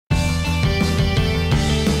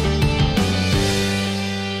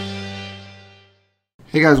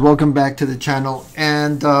Hey guys, welcome back to the channel,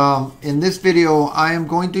 and in this video I am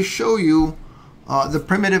going to show you the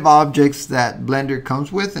primitive objects that Blender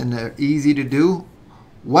comes with, and they're easy to do,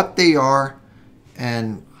 what they are,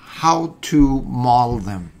 and how to model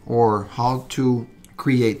them or how to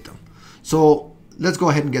create them. So let's go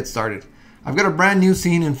ahead and get started. I've got a brand new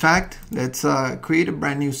scene. In fact, let's create a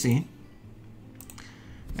brand new scene,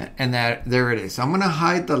 and there it is. I'm gonna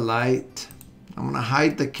hide the light, I'm gonna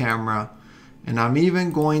hide the camera, and I'm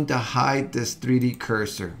even going to hide this 3D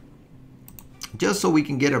cursor just so we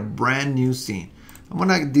can get a brand new scene. I'm going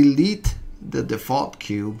to delete the default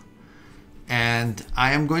cube, and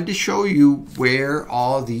I am going to show you where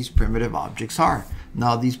all these primitive objects are.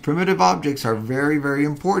 Now these primitive objects are very, very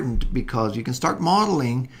important because you can start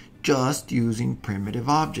modeling just using primitive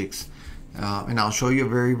objects. And I'll show you a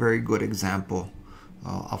very, very good example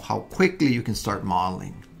of how quickly you can start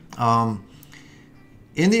modeling.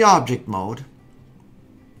 In the object mode,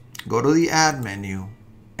 go to the add menu,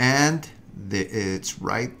 and it's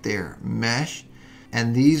right there, mesh,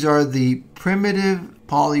 and these are the primitive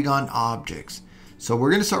polygon objects. So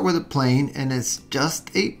we're going to start with a plane, and it's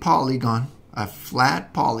just a polygon, a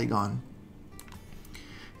flat polygon,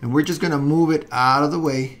 and we're just going to move it out of the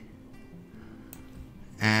way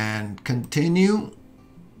and continue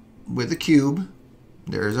with the cube.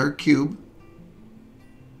 There's our cube.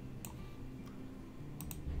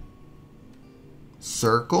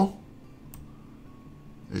 Circle.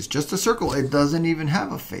 It's just a circle. It doesn't even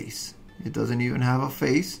have a face. It doesn't even have a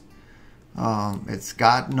face. It's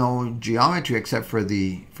got no geometry except for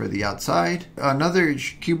the outside. Another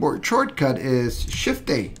keyboard shortcut is Shift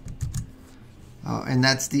A, and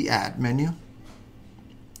that's the add menu.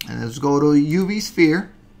 And let's go to UV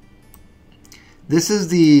sphere. This is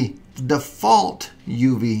the default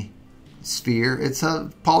UV sphere. It's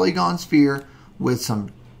a polygon sphere with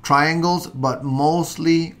some triangles, but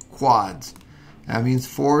mostly quads. That means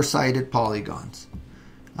four-sided polygons.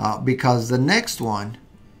 Because the next one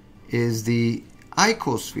is the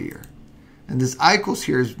Icosphere. And this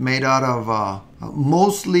Icosphere is made out of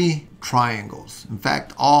mostly triangles. In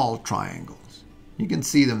fact, all triangles. You can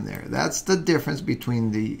see them there. That's the difference between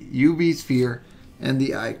the UV sphere and the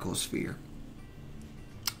Icosphere.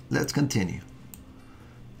 Let's continue.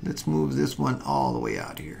 Let's move this one all the way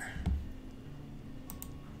out here.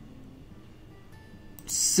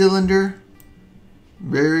 Cylinder,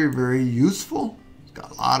 very, very useful. It's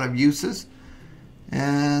got a lot of uses.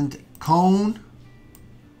 And cone,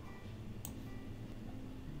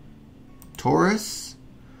 Taurus,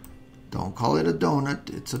 don't call it a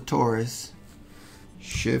donut, it's a Taurus.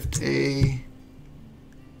 Shift A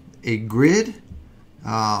grid,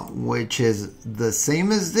 which is the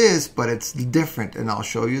same as this, but it's different, and I'll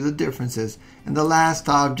show you the differences. And the last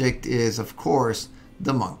object is, of course,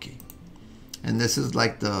 the monkey. And this is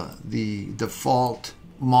like the default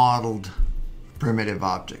modeled primitive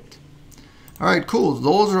object. All right, cool.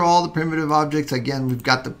 Those are all the primitive objects. Again, we've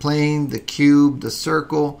got the plane, the cube, the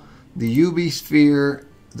circle, the UV sphere,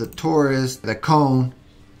 the torus, the cone,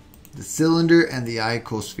 the cylinder, and the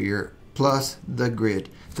icosphere, plus the grid.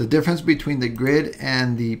 The difference between the grid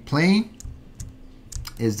and the plane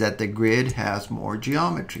is that the grid has more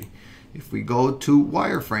geometry. If we go to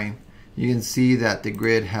wireframe, you can see that the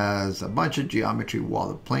grid has a bunch of geometry while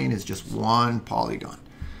the plane is just one polygon.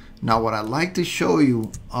 Now what I'd like to show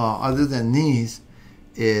you, other than these,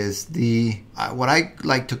 is what I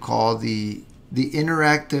like to call the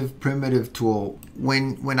interactive primitive tool.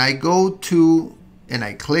 When I go to and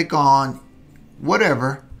I click on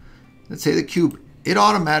whatever, let's say the cube, it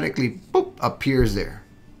automatically boop, appears there.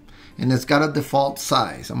 And it's got a default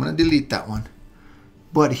size. I'm going to delete that one.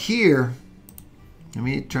 But here, let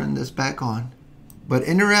me turn this back on. But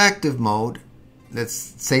interactive mode, let's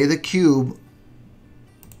say the cube,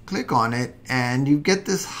 click on it, and you get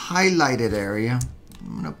this highlighted area.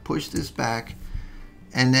 I'm going to push this back,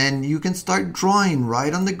 and then you can start drawing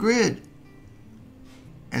right on the grid.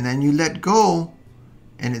 And then you let go,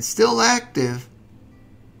 and it's still active,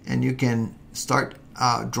 and you can start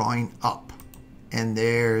drawing up. And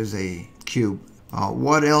there's a cube.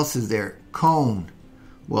 What else is there? Cone.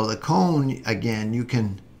 Well, the cone, again, you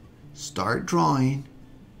can start drawing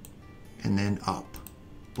and then up.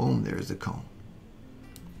 Boom, there's the cone.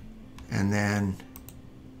 And then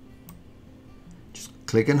just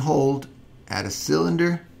click and hold, add a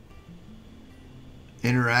cylinder,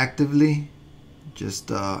 interactively, just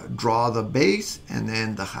draw the base and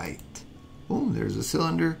then the height. Boom, there's a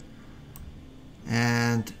cylinder.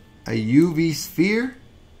 And a UV sphere,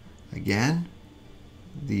 again,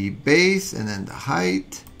 the base and then the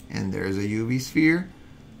height, and there's a UV sphere,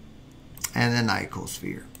 and an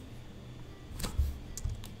icosphere.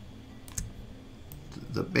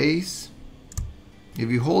 the base. If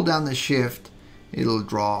you hold down the shift, it'll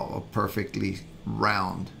draw a perfectly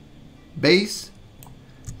round base.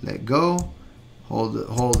 Let go,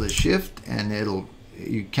 hold the shift, and it'll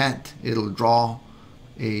draw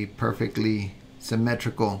a perfectly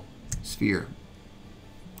symmetrical sphere.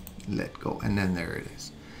 Let go, and then there it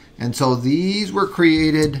is. And so these were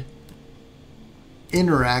created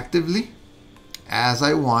interactively as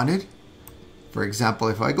I wanted. For example,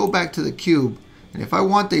 if I go back to the cube, and if I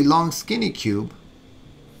want a long skinny cube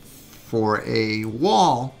for a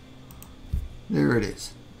wall, there it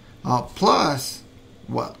is. Plus,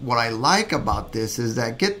 what I like about this is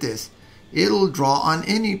that, get this, it'll draw on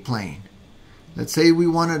any plane. Let's say we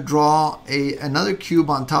want to draw another cube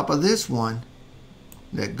on top of this one.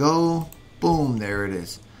 Let go, boom, there it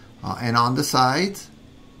is. And on the sides,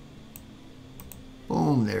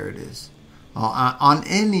 boom, there it is. On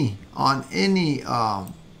any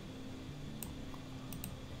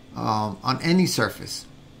surface.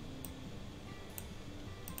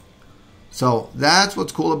 So that's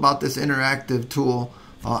what's cool about this interactive tool.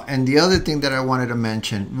 And the other thing that I wanted to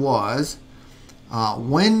mention was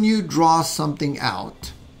when you draw something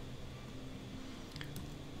out,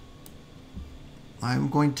 I'm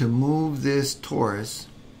going to move this Taurus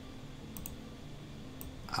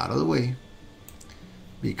out of the way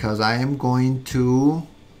because I am going to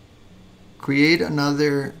create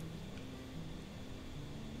another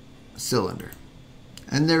cylinder.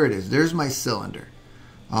 And there it is. There's my cylinder.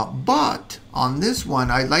 But on this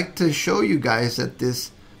one, I'd like to show you guys that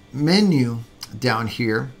this menu down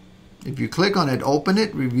here, if you click on it, open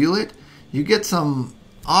it, reveal it, you get some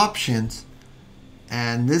options.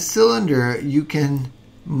 And this cylinder, you can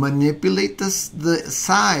manipulate the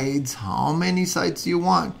sides, how many sides you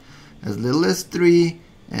want, as little as 3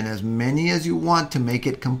 and as many as you want to make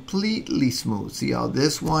it completely smooth. See how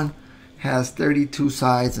this one has 32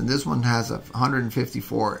 sides and this one has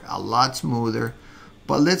 154, a lot smoother.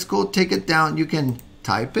 But let's go take it down. You can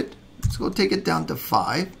type it. Let's go take it down to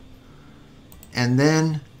 5. And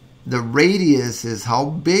then the radius is how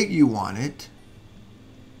big you want it.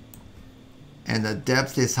 And the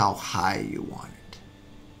depth is how high you want it.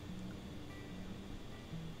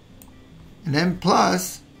 And then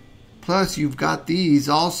plus you've got these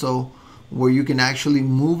also where you can actually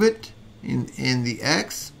move it in the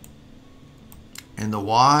X and the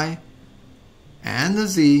Y and the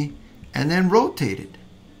Z and then rotate it.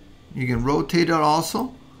 You can rotate it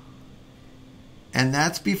also. And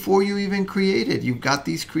that's before you even create it. You've got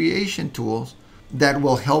these creation tools that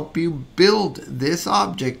will help you build this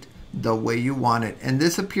object the way you want it. And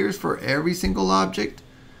this appears for every single object.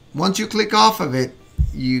 Once you click off of it,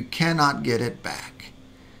 you cannot get it back.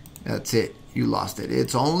 That's it. You lost it.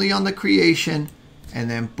 It's only on the creation and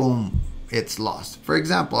then boom, it's lost. For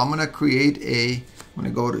example, I'm going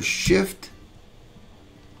to go to Shift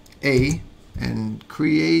A and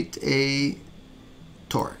create a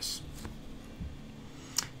Taurus.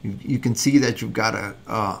 You can see that you've got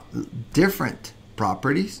different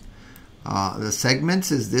properties. The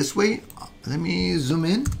segments is this way. Let me zoom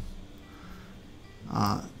in.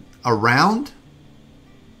 Around.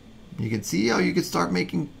 You can see how you can start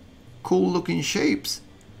making cool looking shapes.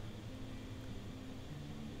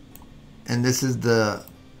 And this is the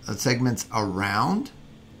segments around.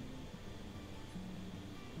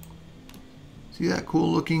 See that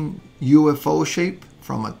cool looking UFO shape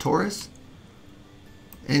from a Taurus?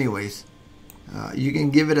 Anyways, you can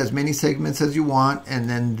give it as many segments as you want, and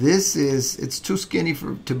then it's too skinny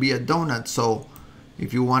to be a donut. So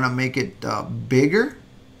if you want to make it bigger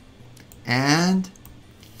and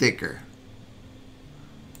thicker,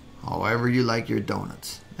 however you like your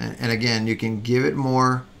donuts. And again, you can give it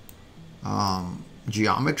more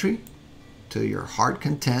geometry to your heart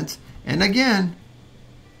content. And again,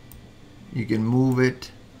 you can move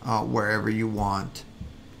it wherever you want.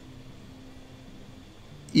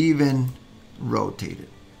 Even rotate it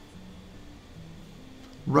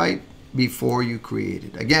right before you create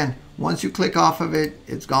it. Again, once you click off of it,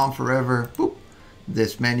 it's gone forever. Boop.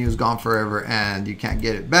 This menu is gone forever and you can't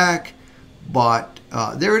get it back. But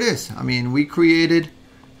there it is. I mean, we created,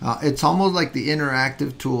 it's almost like the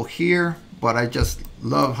interactive tool here, but I just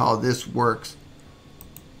love how this works.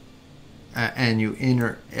 And you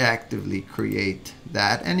interactively create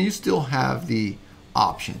that, and you still have the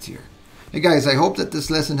options here. Hey guys, I hope that this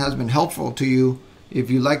lesson has been helpful to you. If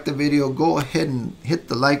you liked the video, go ahead and hit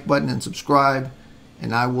the like button and subscribe,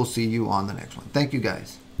 and I will see you on the next one. Thank you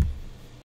guys.